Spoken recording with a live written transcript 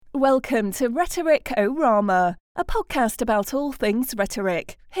Welcome to Rhetoric-O-Rama, a podcast about all things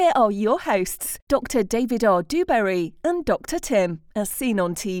rhetoric. Here are your hosts, Dr. David R. Dewberry and Dr. Tim, as seen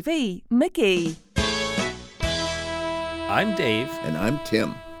on TV, McGee. I'm Dave. And I'm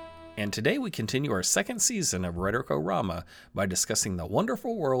Tim. And today we continue our second season of Rhetoric-O-Rama by discussing the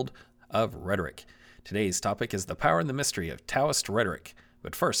wonderful world of rhetoric. Today's topic is the power and the mystery of Taoist rhetoric.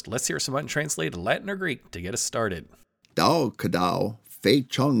 But first, let's hear some untranslated Latin or Greek to get us started. Dao Kadao, Fei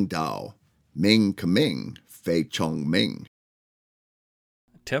Chong Dao, Ming Kaming, Fei Chong Ming.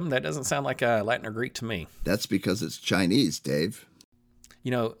 Tim, that doesn't sound like Latin or Greek to me. That's because it's Chinese, Dave.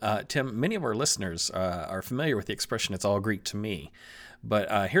 You know, Tim, many of our listeners are familiar with the expression, it's all Greek to me.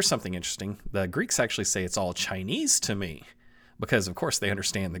 But here's something interesting. The Greeks actually say it's all Chinese to me because, of course, they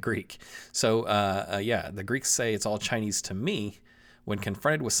understand the Greek. So, the Greeks say it's all Chinese to me when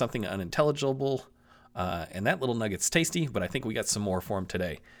confronted with something unintelligible. And that little nugget's tasty, but I think we got some more for him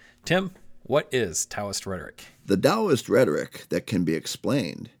today. Tim, what is Taoist rhetoric? The Taoist rhetoric that can be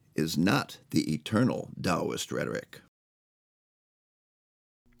explained is not the eternal Taoist rhetoric.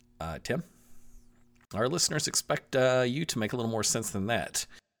 Tim, our listeners expect you to make a little more sense than that.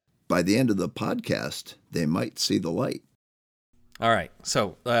 By the end of the podcast, they might see the light. All right,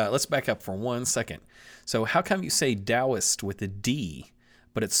 so let's back up for 1 second. So how come you say Taoist with a D,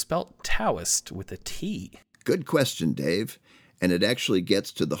 but it's spelt Taoist with a T? Good question, Dave. And it actually gets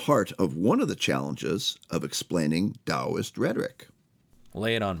to the heart of one of the challenges of explaining Taoist rhetoric.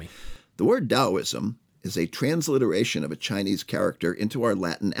 Lay it on me. The word Taoism is a transliteration of a Chinese character into our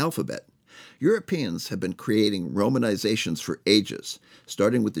Latin alphabet. Europeans have been creating Romanizations for ages,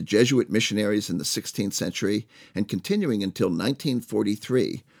 starting with the Jesuit missionaries in the 16th century and continuing until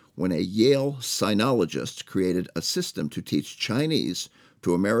 1943, when a Yale sinologist created a system to teach Chinese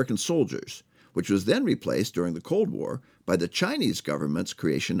to American soldiers, which was then replaced during the Cold War by the Chinese government's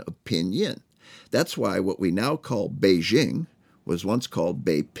creation of Pinyin. That's why what we now call Beijing was once called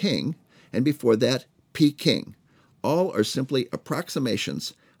Beiping, and before that, Peking. All are simply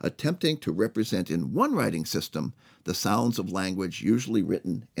approximations attempting to represent in one writing system the sounds of language usually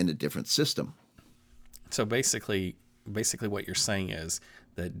written in a different system. So basically what you're saying is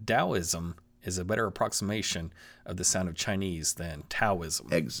that Taoism is a better approximation of the sound of Chinese than Taoism.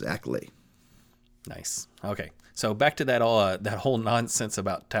 Exactly. Nice. Okay. So back to that whole nonsense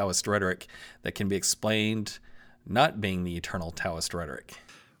about Taoist rhetoric that can be explained not being the eternal Taoist rhetoric.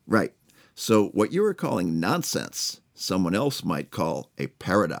 Right. So what you were calling nonsense, someone else might call a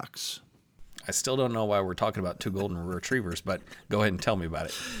paradox. I still don't know why we're talking about two golden retrievers, but go ahead and tell me about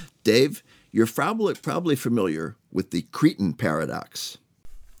it. Dave, you're probably familiar with the Cretan paradox.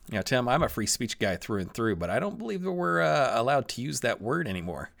 Yeah, Tim, I'm a free speech guy through and through, but I don't believe that we're allowed to use that word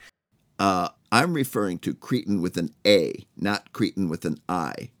anymore. I'm referring to Cretan with an A, not Cretan with an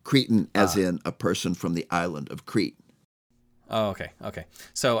I. Cretan as in a person from the island of Crete. Oh, okay.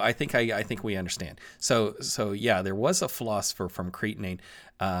 So I think we understand. So yeah, there was a philosopher from Crete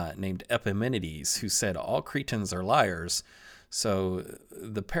named Epimenides who said all Cretans are liars. So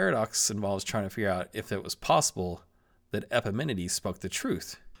the paradox involves trying to figure out if it was possible that Epimenides spoke the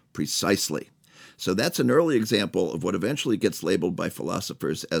truth. Precisely. So that's an early example of what eventually gets labeled by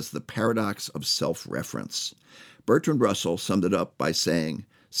philosophers as the paradox of self-reference. Bertrand Russell summed it up by saying,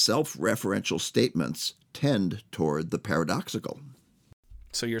 self-referential statements tend toward the paradoxical.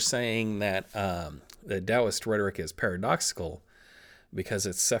 So you're saying that the Taoist rhetoric is paradoxical because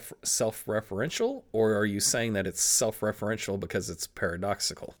it's self-referential, or are you saying that it's self-referential because it's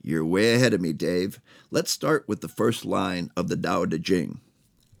paradoxical? You're way ahead of me, Dave. Let's start with the first line of the Tao Te Ching.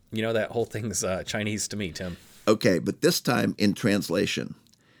 You know, that whole thing's Chinese to me, Tim. Okay, but this time in translation.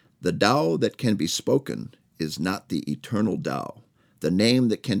 The Tao that can be spoken is not the eternal Tao. The name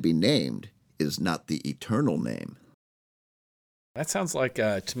that can be named is not the eternal name. That sounds like,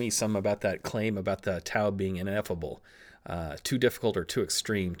 to me, something about that claim about the Tao being ineffable. Too difficult or too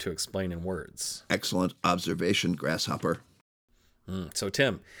extreme to explain in words. Excellent observation, Grasshopper. So,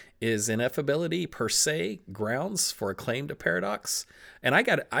 Tim, is ineffability per se grounds for a claim to paradox? And I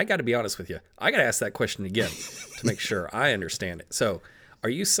got to be honest with you. I got to ask that question again to make sure I understand it. So, are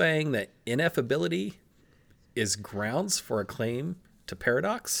you saying that ineffability is grounds for a claim to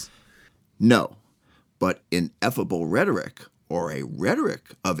paradox? No, but ineffable rhetoric or a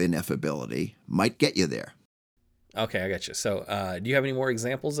rhetoric of ineffability might get you there. Okay, I got you. So, do you have any more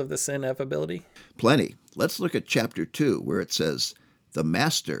examples of this ineffability? Plenty. Let's look at chapter 2, where it says, the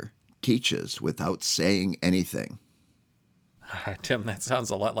master teaches without saying anything. Tim, that sounds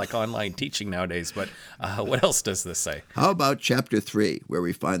a lot like online teaching nowadays, but what else does this say? How about chapter 3, where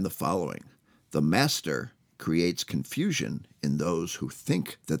we find the following? The master creates confusion in those who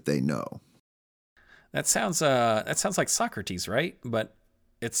think that they know. That sounds like Socrates, right? But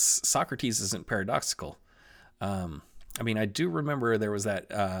Socrates isn't paradoxical. I do remember there was that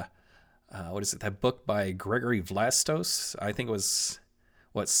that book by Gregory Vlastos. I think it was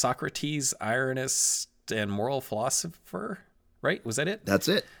Socrates, Ironist and Moral Philosopher, right? Was that it? That's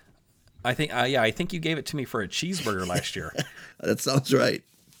it. I think you gave it to me for a cheeseburger last year. That sounds right.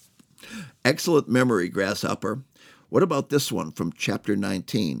 Excellent memory, Grasshopper. What about this one from chapter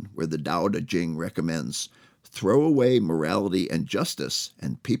 19, where the Tao Te Ching recommends, throw away morality and justice,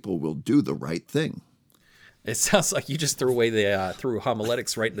 and people will do the right thing? It sounds like you just threw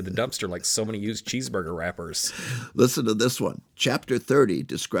homiletics right into the dumpster like so many used cheeseburger wrappers. Listen to this one. Chapter 30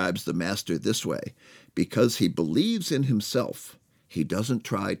 describes the master this way: because he believes in himself, he doesn't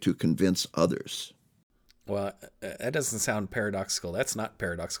try to convince others. Well, that doesn't sound paradoxical. That's not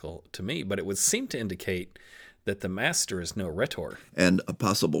paradoxical to me, but it would seem to indicate that the master is no rhetor. And a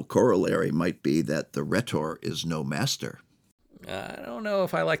possible corollary might be that the rhetor is no master. I don't know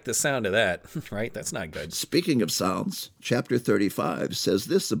if I like the sound of that, right? That's not good. Speaking of sounds, chapter 35 says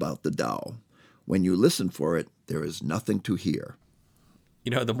this about the Tao: when you listen for it, there is nothing to hear.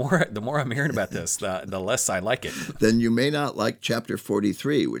 The more I'm hearing about this, the less I like it. Then you may not like chapter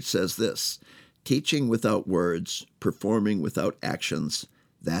 43, which says this: teaching without words, performing without actions,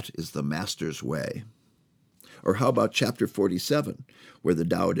 that is the master's way. Or how about chapter 47, where the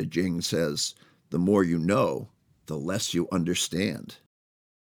Tao Te Ching says, the more you know, the less you understand.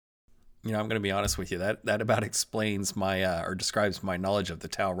 I'm going to be honest with you. That about explains or describes my knowledge of the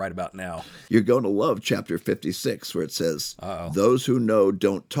Tao right about now. You're going to love chapter 56, where it says, those who know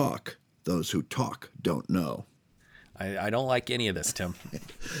don't talk, those who talk don't know. I don't like any of this, Tim.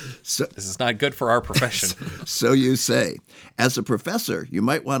 So, this is not good for our profession. So you say. As a professor, you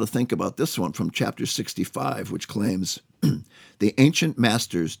might want to think about this one from chapter 65, which claims, the ancient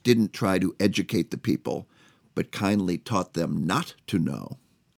masters didn't try to educate the people, but kindly taught them not to know.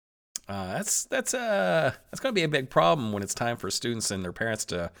 That's going to be a big problem when it's time for students and their parents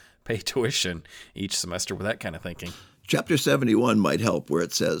to pay tuition each semester with that kind of thinking. Chapter 71 might help, where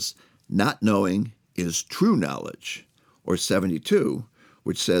it says, not knowing is true knowledge. Or 72,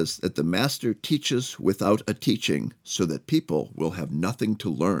 which says that the master teaches without a teaching so that people will have nothing to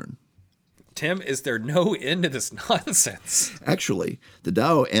learn. Tim, is there no end to this nonsense? Actually, the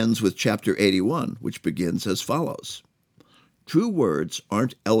Tao ends with chapter 81, which begins as follows. True words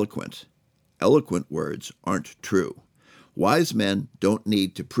aren't eloquent. Eloquent words aren't true. Wise men don't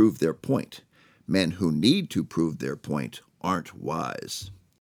need to prove their point. Men who need to prove their point aren't wise.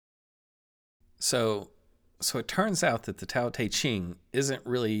 So it turns out that the Tao Te Ching isn't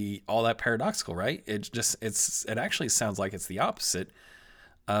really all that paradoxical, right? It actually sounds like it's the opposite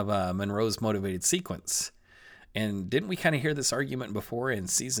of Monroe's motivated sequence. And didn't we kind of hear this argument before in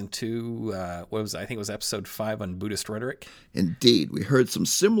season 2? I think it was episode 5 on Buddhist rhetoric? Indeed, we heard some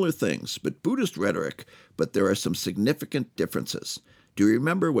similar things, but there are some significant differences. Do you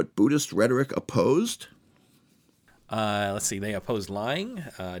remember what Buddhist rhetoric opposed? Let's see. They opposed lying,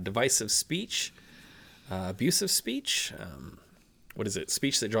 divisive speech, abusive speech.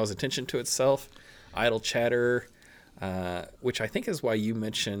 Speech that draws attention to itself, idle chatter, which I think is why you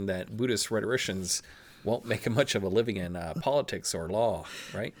mentioned that Buddhist rhetoricians won't make much of a living in politics or law,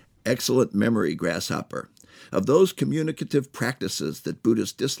 right? Excellent memory, Grasshopper. Of those communicative practices that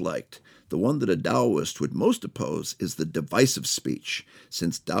Buddhists disliked, the one that a Taoist would most oppose is the divisive speech,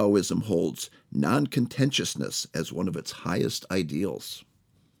 since Taoism holds non-contentiousness as one of its highest ideals.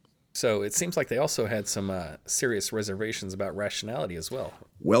 So it seems like they also had some serious reservations about rationality as well.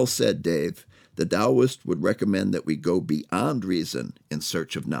 Well said, Dave. The Taoist would recommend that we go beyond reason in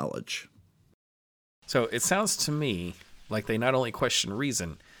search of knowledge. So it sounds to me like they not only question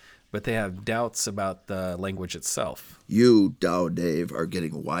reason, but they have doubts about the language itself. You, Tao Dave, are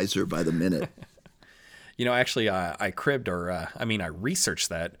getting wiser by the minute. Actually, I researched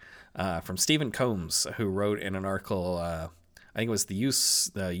that from Stephen Combs, who wrote in an article, I think it was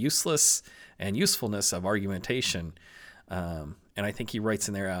the useless and usefulness of argumentation. And I think he writes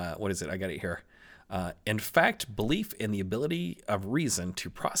in there, what is it? I got it here. In fact, belief in the ability of reason to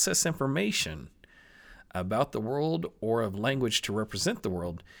process information about the world or of language to represent the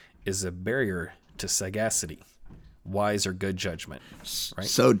world is a barrier to sagacity, wise or good judgment. Right?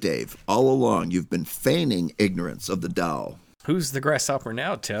 So, Dave, all along you've been feigning ignorance of the Tao. Who's the grasshopper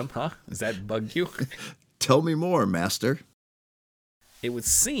now, Tim? Huh? Has that bugged you? Tell me more, Master. It would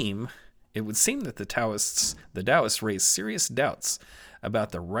seem that the Taoists raised serious doubts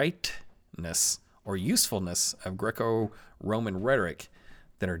about the rightness or usefulness of Greco-Roman rhetoric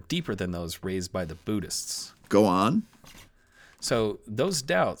that are deeper than those raised by the Buddhists. Go on. So those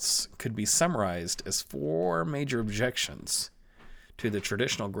doubts could be summarized as 4 major objections to the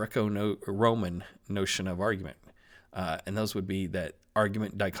traditional Greco-Roman notion of argument. And those would be that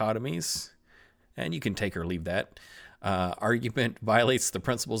argument dichotomies, and you can take or leave that. Argument violates the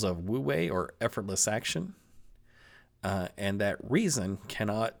principles of wu wei, or effortless action. And that reason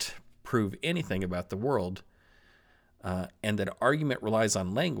cannot prove anything about the world. And that argument relies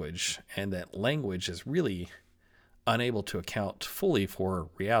on language, and that language is really unable to account fully for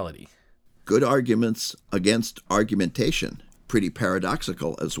reality. Good arguments against argumentation. Pretty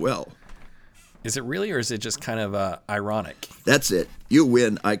paradoxical as well. Is it really, or is it just kind of ironic? That's it. You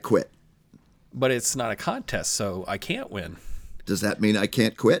win, I quit. But it's not a contest, so I can't win. Does that mean I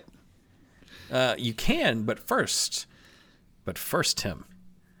can't quit? You can, but first, Tim,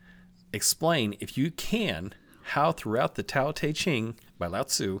 explain, if you can, how throughout the Tao Te Ching by Lao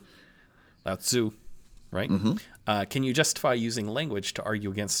Tzu, right? Mm-hmm. Can you justify using language to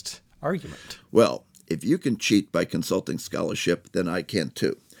argue against argument? Well, if you can cheat by consulting scholarship, then I can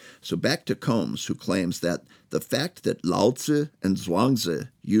too. So back to Combs, who claims that the fact that Lao Tzu and Zhuangzi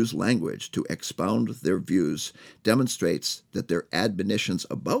use language to expound their views demonstrates that their admonitions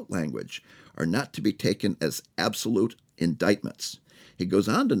about language are not to be taken as absolute indictments. He goes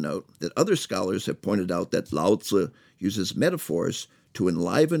on to note that other scholars have pointed out that Lao Tzu uses metaphors to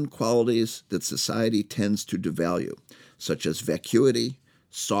enliven qualities that society tends to devalue, such as vacuity,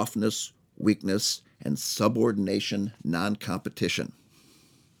 softness, weakness, and subordination, non-competition.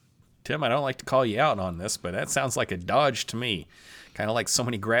 Tim, I don't like to call you out on this, but that sounds like a dodge to me. Kind of like so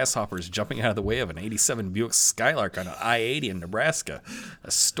many grasshoppers jumping out of the way of an 87 Buick Skylark on an I-80 in Nebraska.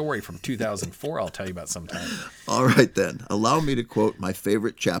 A story from 2004 I'll tell you about sometime. All right, then. Allow me to quote my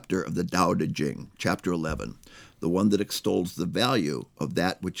favorite chapter of the Tao Te Ching, chapter 11, the one that extols the value of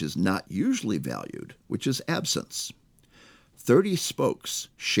that which is not usually valued, which is absence. 30 spokes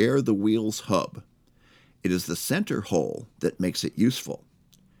share the wheel's hub. It is the center hole that makes it useful.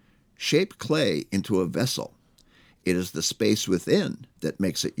 Shape clay into a vessel. It is the space within that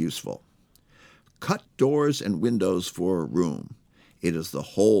makes it useful. Cut doors and windows for a room. It is the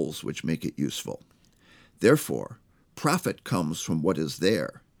holes which make it useful. Therefore, profit comes from what is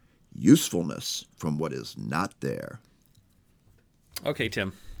there, usefulness from what is not there. Okay,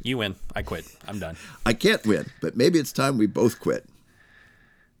 Tim, you win. I quit. I'm done. I can't win, but maybe it's time we both quit.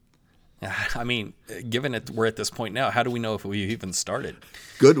 I mean, given we're at this point now, how do we know if we even started?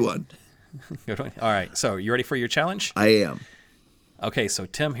 Good one. Good one. All right, so you ready for your challenge? I am. Okay, so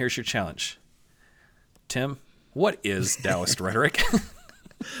Tim, here's your challenge. Tim, what is Taoist rhetoric?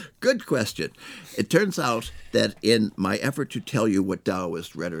 Good question. It turns out that in my effort to tell you what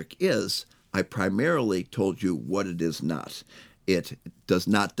Taoist rhetoric is, I primarily told you what it is not. It does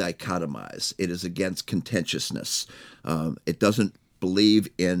not dichotomize. It is against contentiousness. It doesn't believe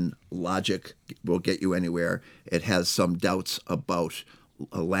in logic will get you anywhere. It has some doubts about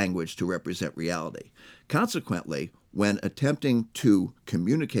a language to represent reality. Consequently, when attempting to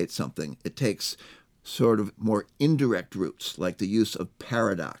communicate something, it takes sort of more indirect routes, like the use of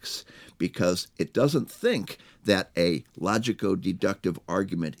paradox, because it doesn't think that a logico-deductive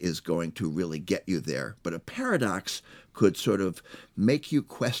argument is going to really get you there. But a paradox could sort of make you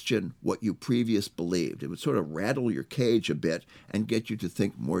question what you previously believed. It would sort of rattle your cage a bit and get you to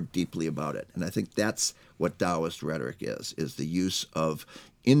think more deeply about it. And I think that's what Taoist rhetoric is the use of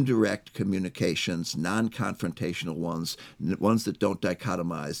indirect communications, non-confrontational ones that don't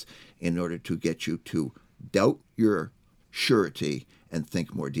dichotomize, in order to get you to doubt your surety and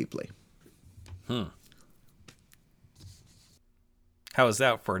think more deeply. How is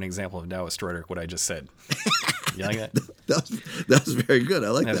that for an example of Taoist rhetoric, what I just said? You like that? That was very good. I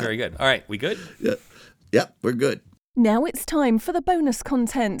like that. That's very good. All right, we good? Yeah. Yep, we're good. Now it's time for the bonus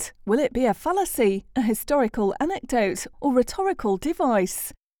content. Will it be a fallacy, a historical anecdote, or rhetorical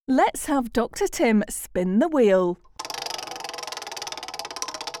device? Let's have Dr. Tim spin the wheel.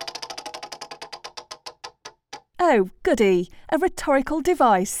 Oh, goody, a rhetorical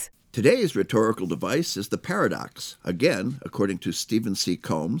device. Today's rhetorical device is the paradox. Again, according to Stephen C.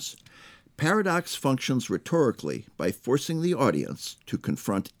 Combs, paradox functions rhetorically by forcing the audience to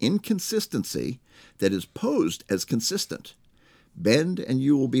confront inconsistency that is posed as consistent. Bend and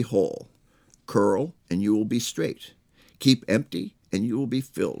you will be whole. Curl and you will be straight. Keep empty and you will be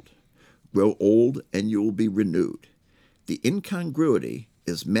filled. Grow old and you will be renewed. The incongruity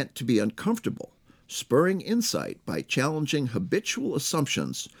is meant to be uncomfortable, spurring insight by challenging habitual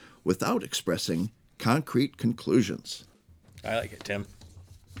assumptions without expressing concrete conclusions. I like it, Tim.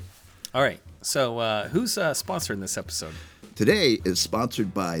 All right, so who's sponsoring this episode? Today is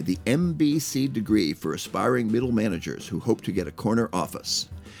sponsored by the MBC degree for aspiring middle managers who hope to get a corner office.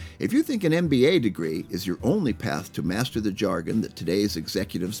 If you think an MBA degree is your only path to master the jargon that today's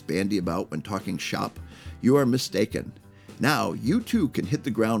executives bandy about when talking shop, you are mistaken. Now, you too can hit the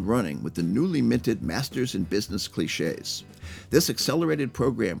ground running with the newly minted Masters in Business Clichés. This accelerated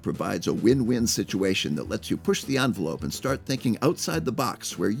program provides a win-win situation that lets you push the envelope and start thinking outside the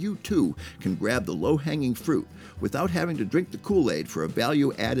box, where you too can grab the low-hanging fruit without having to drink the Kool-Aid for a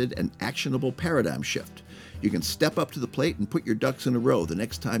value-added and actionable paradigm shift. You can step up to the plate and put your ducks in a row the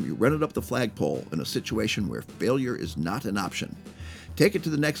next time you run it up the flagpole in a situation where failure is not an option. Take it to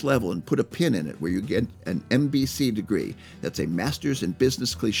the next level and put a pin in it where you get an MBC degree. That's a Masters in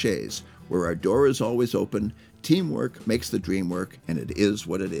Business Clichés, where our door is always open, teamwork makes the dream work, and it is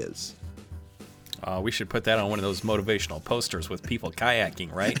what it is. We should put that on one of those motivational posters with people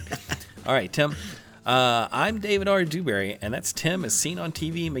kayaking, right? All right, Tim. I'm David R. Dewberry, and that's Tim as seen on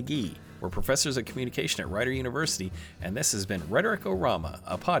TV McGee. We're professors of communication at Rider University, and this has been Rhetoric-O-Rama,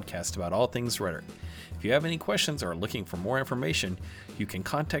 a podcast about all things rhetoric. If you have any questions or are looking for more information, you can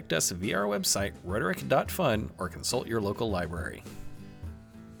contact us via our website, rhetoric.fun, or consult your local library.